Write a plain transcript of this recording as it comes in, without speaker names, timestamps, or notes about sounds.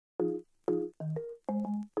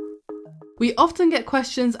We often get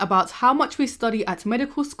questions about how much we study at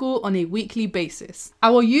medical school on a weekly basis.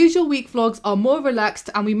 Our usual week vlogs are more relaxed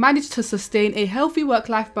and we managed to sustain a healthy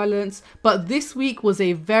work-life balance, but this week was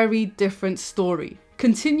a very different story.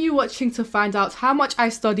 Continue watching to find out how much I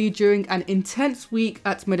studied during an intense week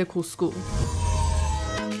at medical school.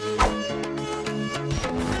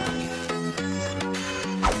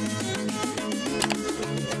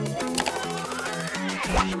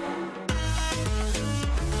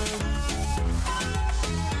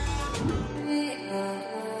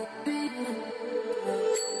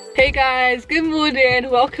 Hey guys, good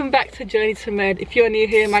morning, welcome back to Journey to Med. If you're new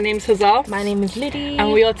here, my name's Hazal. My name is Liddy.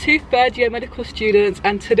 And we are two third-year medical students,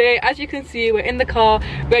 and today, as you can see, we're in the car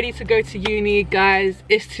ready to go to uni. Guys,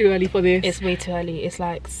 it's too early for this. It's way too early, it's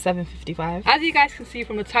like 7:55. As you guys can see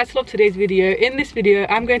from the title of today's video, in this video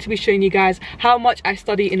I'm going to be showing you guys how much I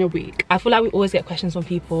study in a week. I feel like we always get questions from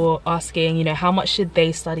people asking, you know, how much should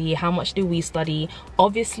they study, how much do we study?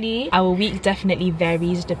 Obviously our week definitely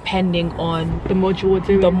varies depending on the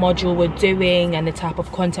module we're doing and the type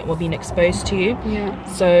of content we're being exposed to. Yeah.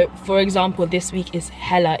 So for example, this week is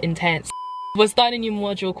hella intense. We're starting a new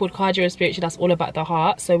module called cardiorespiratory that's all about the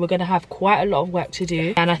heart, so we're gonna have quite a lot of work to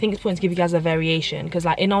do, and I think it's important to give you guys a variation because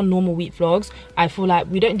like in our normal week vlogs I feel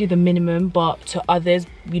like we don't do the minimum, but to others,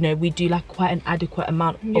 you know, we do like quite an adequate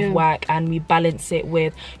amount of work and we balance it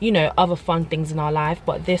with, you know, other fun things in our life.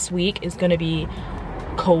 But this week is gonna be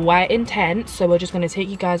quite intense, so we're just going to take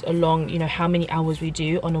you guys along, you know, how many hours we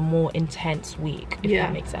do on a more intense week, if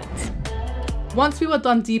that makes sense. Once we were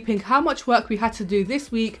done deeping how much work we had to do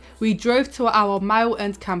this week, we drove to our Mile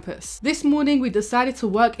End campus. This morning we decided to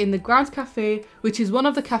work in the Ground Cafe, which is one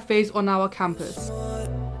of the cafes on our campus.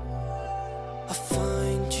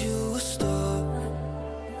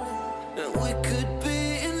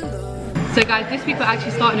 So guys, this week we're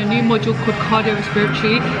actually starting a new module called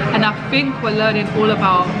cardiorespiratory, and I think we're learning all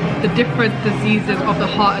about the different diseases of the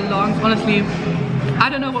heart and lungs. Honestly, I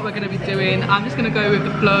don't know what we're going to be doing. I'm just going to go with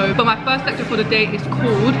the flow. But my first lecture for the day is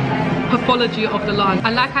called Pathology of the Lung.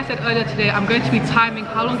 And like I said earlier today, I'm going to be timing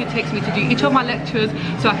how long it takes me to do each of my lectures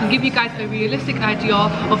so I can give you guys a realistic idea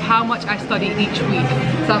of how much I study each week.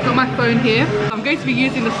 So I've got my phone here. I'm going to be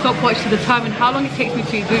using the stopwatch to determine how long it takes me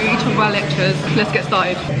to do each of my lectures. Let's get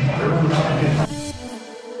started.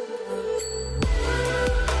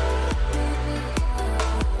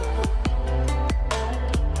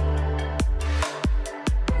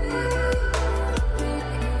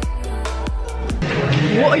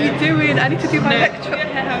 What are you doing? I need to do my lecture. Look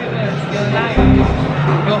at how it was. You're lying.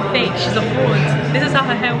 You're fake. She's a fraud. This is how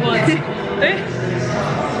her hair was.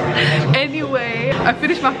 Anyway, I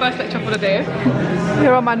finished my first lecture for the day.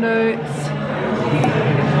 Here are my notes.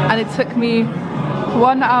 And it took me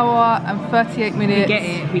 1 hour and 38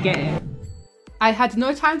 minutes. We get it. I had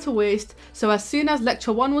no time to waste, so as soon as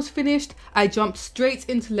lecture 1 was finished, I jumped straight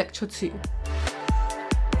into lecture 2.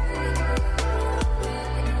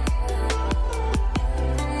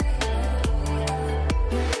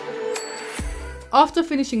 After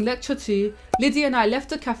finishing lecture 2, Liddy and I left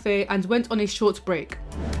the cafe and went on a short break.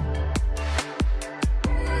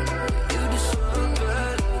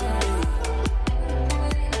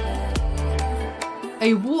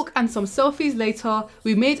 A walk and some selfies later,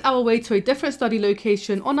 we made our way to a different study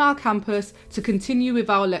location on our campus to continue with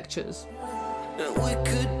our lectures.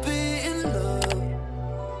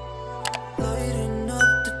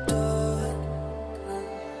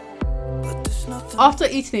 After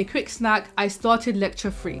eating a quick snack, I started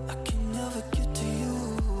lecture 3.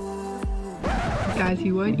 Guys,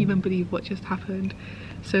 you won't even believe what just happened.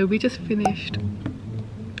 So we just finished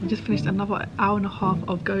another hour and a half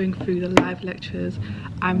of going through the live lectures.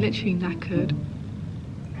 I'm literally knackered.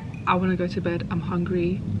 I want to go to bed, I'm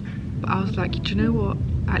hungry. But I was like, do you know what?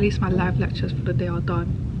 At least my live lectures for the day are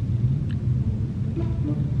done.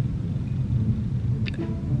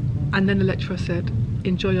 And then the lecturer said,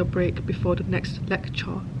 enjoy your break before the next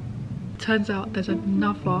lecture. Turns out there's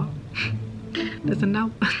another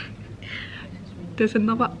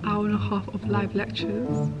hour and a half of live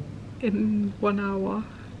lectures in 1 hour.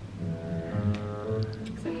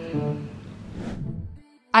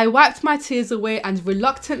 I wiped my tears away and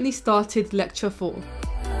reluctantly started lecture 4.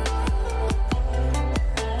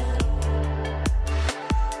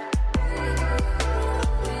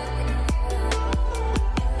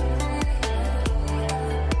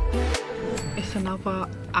 It's another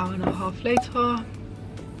hour and a half later.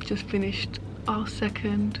 Just finished our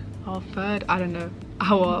third, I don't know,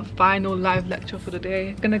 our final live lecture for the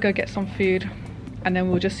day. Gonna go get some food and then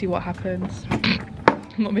we'll just see what happens.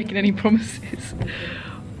 I'm not making any promises.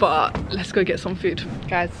 but let's go get some food.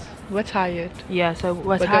 Guys, we're tired. Yeah, so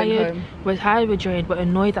we're tired, we're drained, we're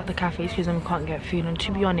annoyed at the cafes because we can't get food, and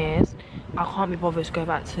to be honest, I can't be bothered to go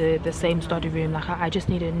back to the same study room. Like I just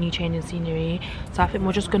need a new change in scenery. So I think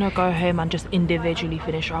we're just gonna go home and just individually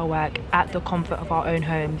finish our work at the comfort of our own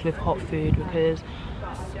homes with hot food, because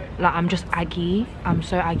like I'm just aggy. I'm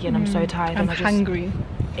so aggy and I'm so tired. I'm hungry.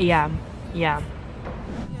 Yeah.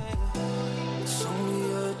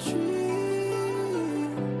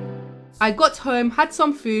 I got home, had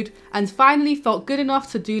some food, and finally felt good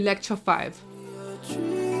enough to do lecture 5.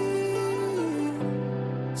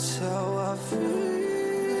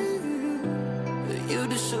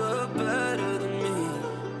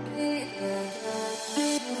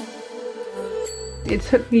 It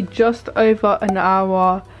took me just over an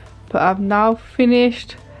hour, but I've now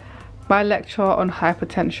finished my lecture on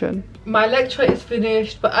hypertension. My lecture is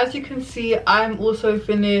finished, but as you can see, I'm also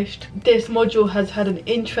finished. This module has had an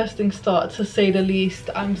interesting start, to say the least.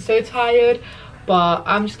 I'm so tired, but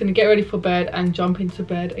I'm just gonna get ready for bed and jump into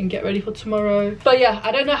bed and get ready for tomorrow. But yeah,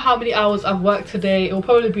 I don't know how many hours I've worked today. It will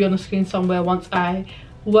probably be on the screen somewhere once I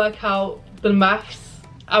work out the maths.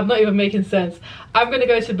 I'm not even making sense. I'm gonna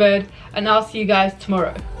go to bed and I'll see you guys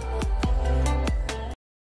tomorrow.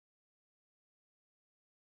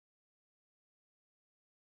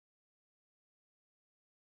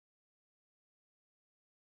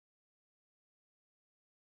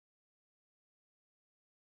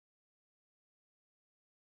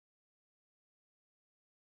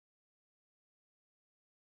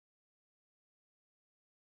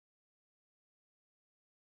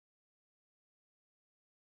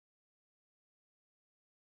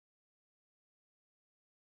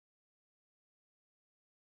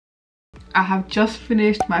 I have just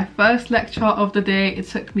finished my first lecture of the day. It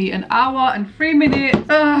took me an hour and 3 minutes.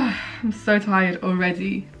 Ugh, I'm so tired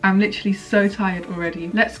already. I'm literally so tired already.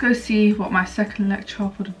 Let's go see what my second lecture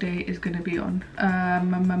for the day is going to be on.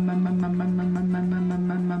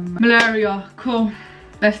 Malaria. Cool.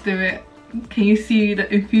 Let's do it. Can you see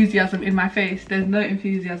the enthusiasm in my face? There's no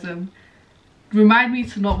enthusiasm. Remind me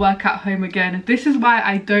to not work at home again. This is why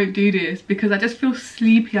I don't do this, because I just feel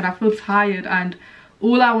sleepy and I feel tired, and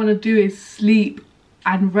all I want to do is sleep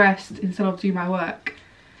and rest instead of do my work.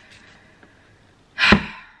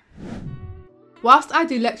 Whilst I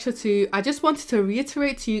do lecture 2, I just wanted to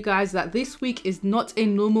reiterate to you guys that this week is not a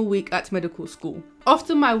normal week at medical school.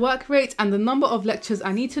 Often my work rate and the number of lectures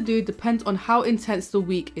I need to do depend on how intense the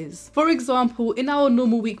week is. For example, in our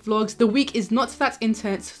normal week vlogs, the week is not that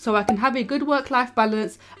intense, so I can have a good work-life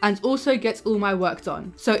balance and also get all my work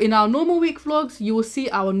done. So in our normal week vlogs, you will see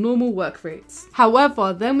our normal work rates.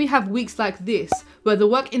 However, then we have weeks like this, where the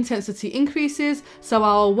work intensity increases, so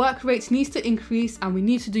our work rate needs to increase and we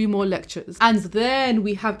need to do more lectures. And then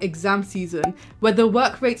we have exam season, where the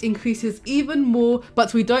work rate increases even more,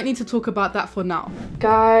 but we don't need to talk about that for now.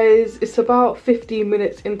 Guys, it's about 15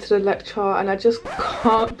 minutes into the lecture and I just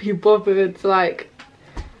can't be bothered. Like,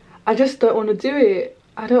 I just don't want to do it.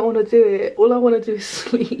 I don't want to do it. All I want to do is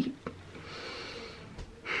sleep.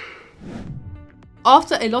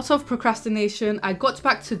 After a lot of procrastination, I got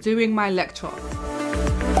back to doing my lecture.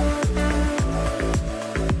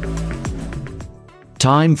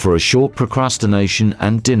 Time for a short procrastination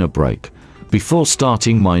and dinner break before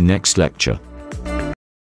starting my next lecture.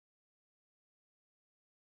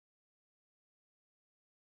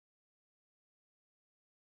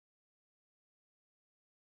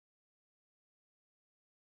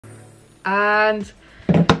 And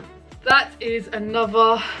that is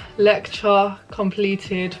another lecture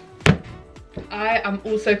completed. I am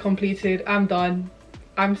also completed. I'm done.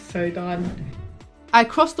 I'm so done. I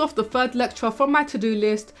crossed off the third lecture from my to-do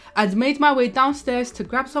list and made my way downstairs to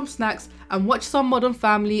grab some snacks and watch some Modern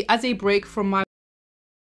Family as a break from my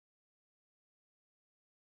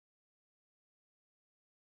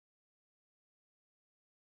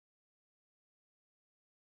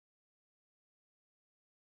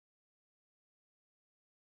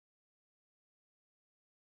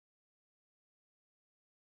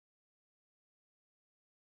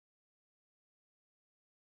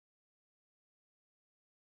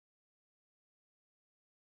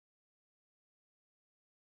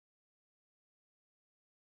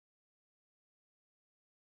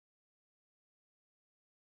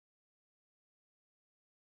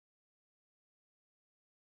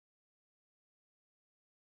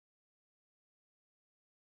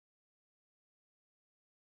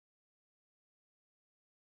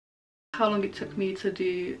how long it took me to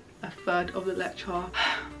do a third of the lecture.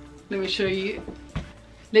 Let me show you.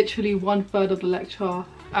 Literally 1/3 of the lecture.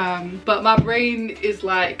 But my brain is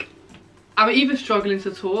like, I'm even struggling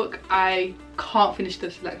to talk. I can't finish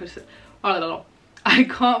this lecture. I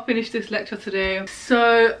can't finish this lecture today.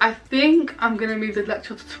 So I think I'm gonna move the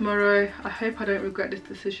lecture to tomorrow. I hope I don't regret this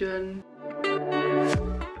decision.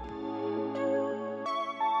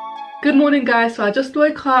 Good morning guys, so I just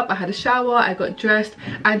woke up, I had a shower, I got dressed,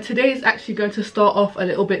 and today is actually going to start off a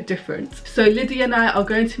little bit different. So Lydia and I are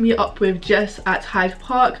going to meet up with Jess at Hyde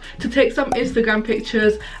Park to take some Instagram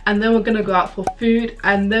pictures, and then we're gonna go out for food,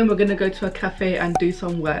 and then we're gonna go to a cafe and do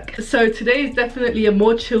some work. So today is definitely a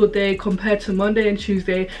more chill day compared to Monday and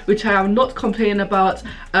Tuesday, which I am not complaining about.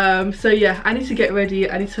 So yeah, I need to get ready,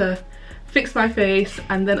 I need to fix my face,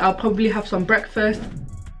 and then I'll probably have some breakfast.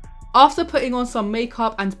 After putting on some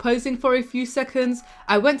makeup and posing for a few seconds,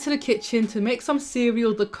 I went to the kitchen to make some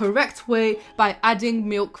cereal the correct way by adding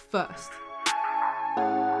milk first.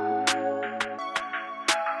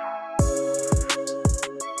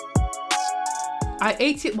 I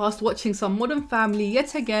ate it whilst watching some Modern Family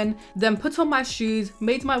yet again, then put on my shoes,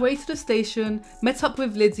 made my way to the station, met up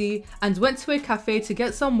with Liddy, and went to a cafe to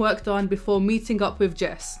get some work done before meeting up with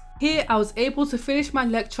Jess. Here I was able to finish my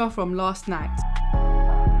lecture from last night.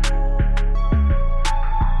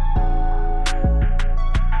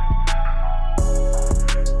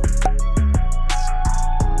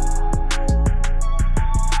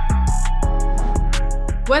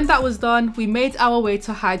 When that was done, we made our way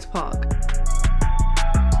to Hyde Park.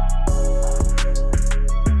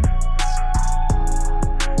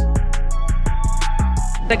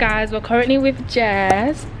 So guys, we're currently with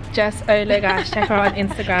Jess Ola, guys, check her out on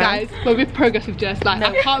Instagram. Guys, we're with progress with Jess, like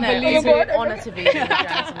I can't believe it. It's an honour to be here,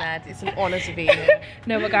 guys. It's an honour to be here.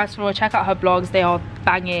 No, but guys, check out her blogs, they are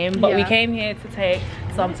banging. But we came here to take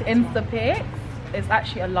some Insta pics. It's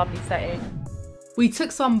actually a lovely setting. We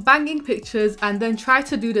took some banging pictures and then tried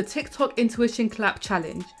to do the TikTok intuition clap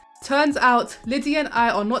challenge. Turns out, Lydia and I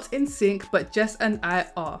are not in sync, but Jess and I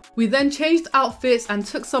are. We then changed outfits and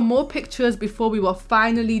took some more pictures before we were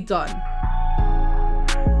finally done.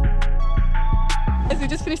 We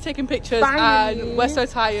just finished taking pictures and we're so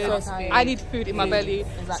tired. I need food in my belly.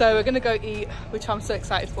 Exactly. So we're gonna go eat, which I'm so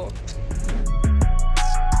excited for.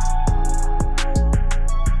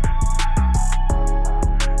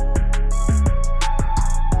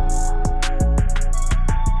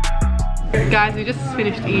 Guys, we just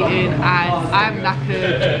finished eating and I'm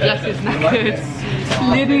knackered, Jess is knackered,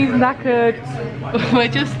 Liddy's knackered. We're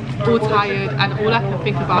just all tired and all I can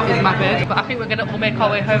think about is my bed. But I think we're gonna all make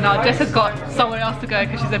our way home now. Jess has got somewhere else to go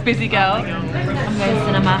because she's a busy girl. I'm going to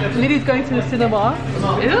cinema. Liddy's going to the cinema.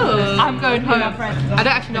 Ew. I'm going home. I don't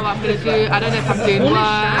actually know what I'm gonna do. I don't know if I'm doing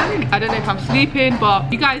work. I don't know if I'm sleeping,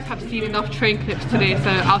 but you guys have seen enough train clips today, so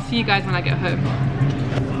I'll see you guys when I get home.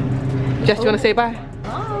 Jess, do you wanna say bye?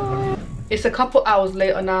 It's a couple hours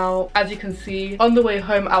later now. As you can see, on the way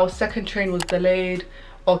home our second train was delayed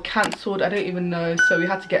or cancelled, I don't even know, so we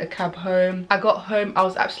had to get a cab home. I got home, I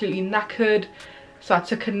was absolutely knackered, so I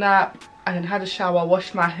took a nap and then had a shower,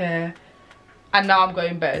 washed my hair, and now I'm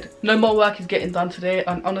going to bed. No more work is getting done today,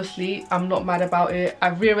 and honestly I'm not mad about it.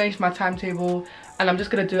 I've rearranged my timetable and I'm just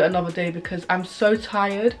gonna do it another day because I'm so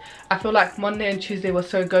tired. I feel like Monday and Tuesday were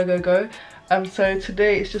so go go go. So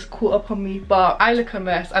today it's just caught up on me, but I look a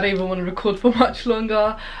mess. I don't even want to record for much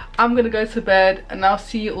longer. I'm gonna go to bed and I'll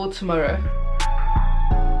see you all tomorrow.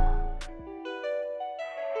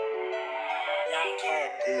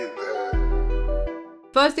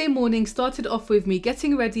 Thursday morning started off with me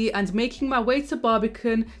getting ready and making my way to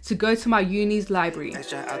Barbican to go to my uni's library.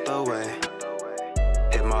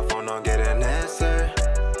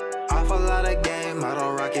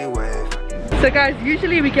 So guys,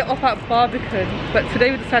 usually we get off at Barbican, but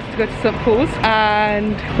today we decided to go to St. Paul's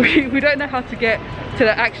and we don't know how to get to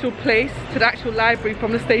the actual place, to the actual library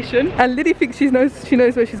from the station. And Liddy thinks she knows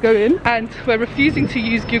where she's going, and we're refusing to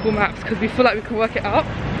use Google Maps because we feel like we can work it out.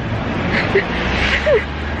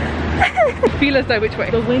 Feel as though which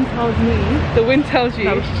way? The wind tells me. The wind tells you.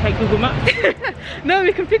 That we should check Google Maps. No,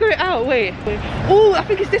 we can figure it out. Wait. Oh, I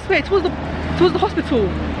think it's this way, towards the hospital.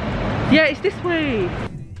 Yeah, it's this way.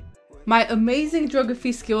 My amazing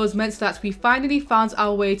geography skills meant that we finally found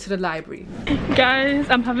our way to the library. Guys,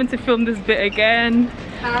 I'm having to film this bit again,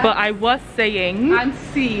 but I was saying and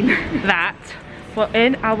seen that we're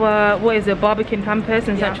in our, what is it, Barbican campus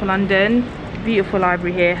in central London. Beautiful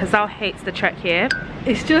library here. Hazal hates the trek here.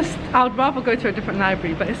 It's just, I would rather go to a different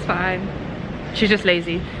library, but it's fine. She's just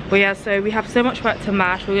lazy. But yeah, so we have so much work to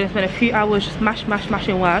mash. We're gonna spend a few hours just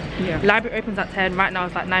mashing work. Library opens at 10. Right now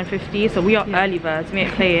it's like 9:50, so we are early birds. We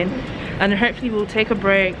ain't playing. And then hopefully we'll take a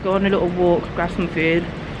break, go on a little walk, grab some food,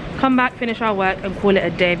 come back, finish our work and call it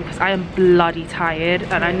a day because I am bloody tired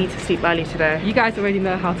and I need to sleep early today. You guys already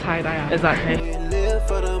know how tired I am. Exactly.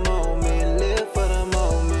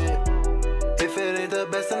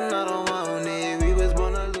 I don't want it. We was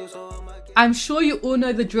born to lose, so I'm sure you all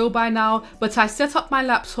know the drill by now, but I set up my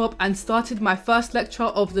laptop and started my first lecture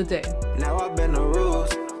of the day. now I've been the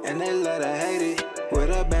rules, and they let her hate it. With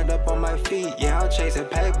a band up on my feet, yeah, I'm chasing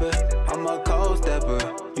paper. I'm a cold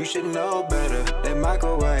stepper, you should know better. They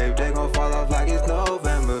microwave, they gon' fall off like it's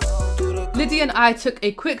November. Lydia and I took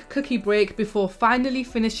a quick cookie break before finally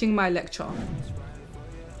finishing my lecture.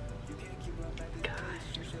 Guys,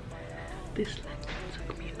 this lecture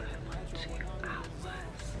took me over 2 hours.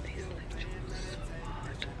 This lecture was so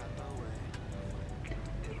hard.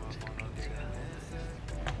 It took me 2 hours.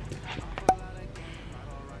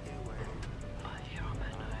 But here are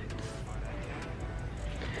my notes.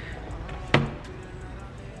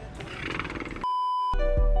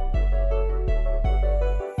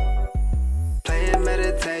 Play and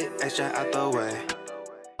meditate, extra out the way.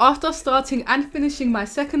 After starting and finishing my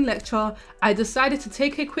second lecture, I decided to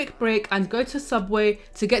take a quick break and go to Subway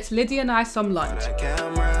to get Lydia and I some lunch.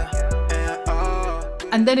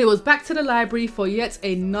 And then it was back to the library for yet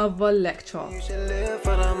another lecture. You should live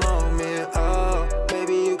for the moment, oh,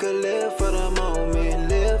 baby, you could live for the moment,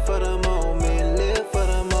 live for the moment, live for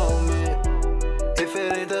the moment. If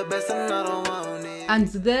it ain't the best, then I don't want it. And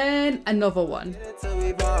then another one. Till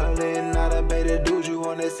we ballin', not a beta dude, you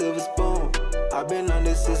want that silver spoon. I've been on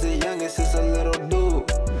this since a youngest, since a little dude.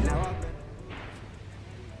 Guys,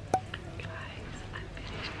 I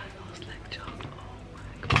finished my last lecture. Oh my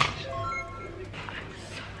gosh. I'm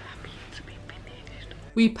so happy to be finished.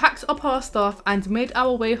 We packed up our stuff and made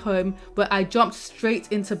our way home, where I jumped straight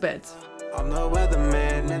into bed. I'm the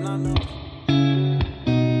weatherman, and I know.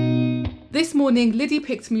 This morning, Liddy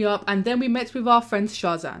picked me up and then we met with our friend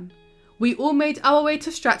Shazan. We all made our way to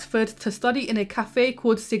Stratford to study in a cafe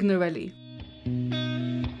called Signorelli.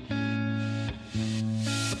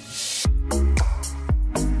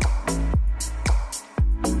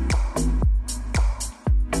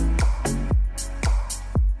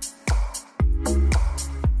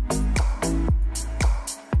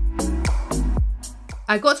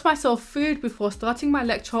 I got myself food before starting my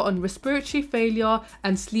lecture on respiratory failure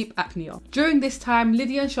and sleep apnea. During this time,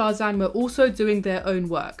 Lydia and Shazan were also doing their own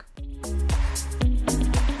work.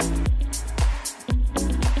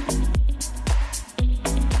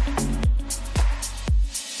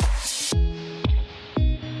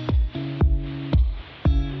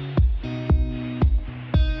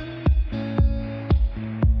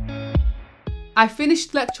 I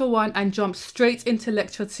finished lecture 1 and jumped straight into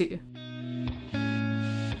lecture 2.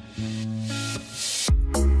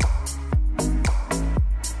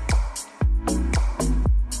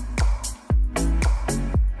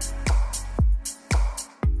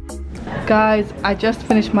 Guys, I just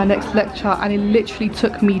finished my next lecture and it literally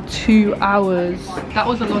took me 2 hours. That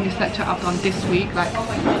was the longest lecture I've done this week. Like,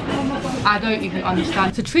 I don't even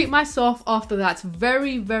understand. To treat myself after that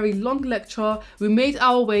very, very long lecture, we made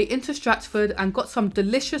our way into Stratford and got some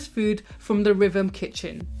delicious food from the Rhythm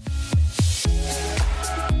Kitchen.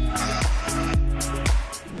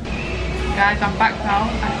 Guys, I'm back now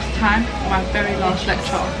and it's time for my very last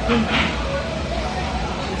lecture.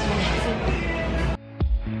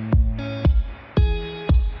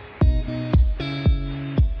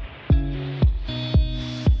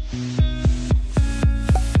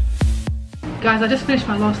 Guys, I just finished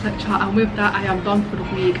my last lecture and with that I am done for the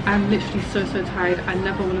week. I'm literally so tired. I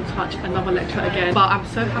never want to touch another lecture again. But I'm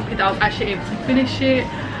so happy that I was actually able to finish it.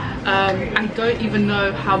 I don't even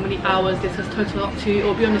know how many hours this has totaled up to.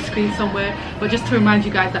 It'll be on the screen somewhere. But just to remind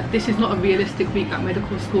you guys that this is not a realistic week at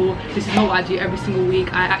medical school. This is not what I do every single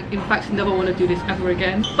week. I in fact never want to do this ever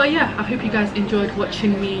again. But yeah, I hope you guys enjoyed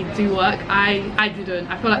watching me do work. I didn't.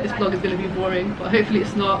 I feel like this vlog is going to be boring, but hopefully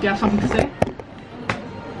it's not. Do you have something to say?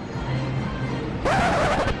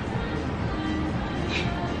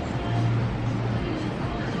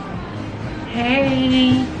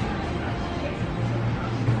 Hey!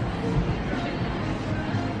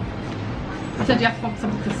 I said you have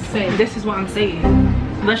something to say. This is what I'm saying.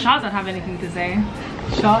 The Shah don't have anything to say.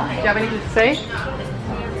 Shah, do you have anything to say?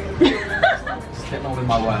 Just getting on with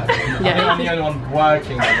my work. Yeah. I'm the only one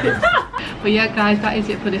working on this. But yeah guys, that is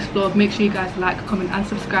it for this vlog. Make sure you guys like, comment and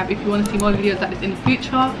subscribe if you want to see more videos like this in the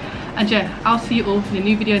future. And yeah, I'll see you all in a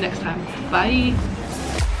new video next time. Bye!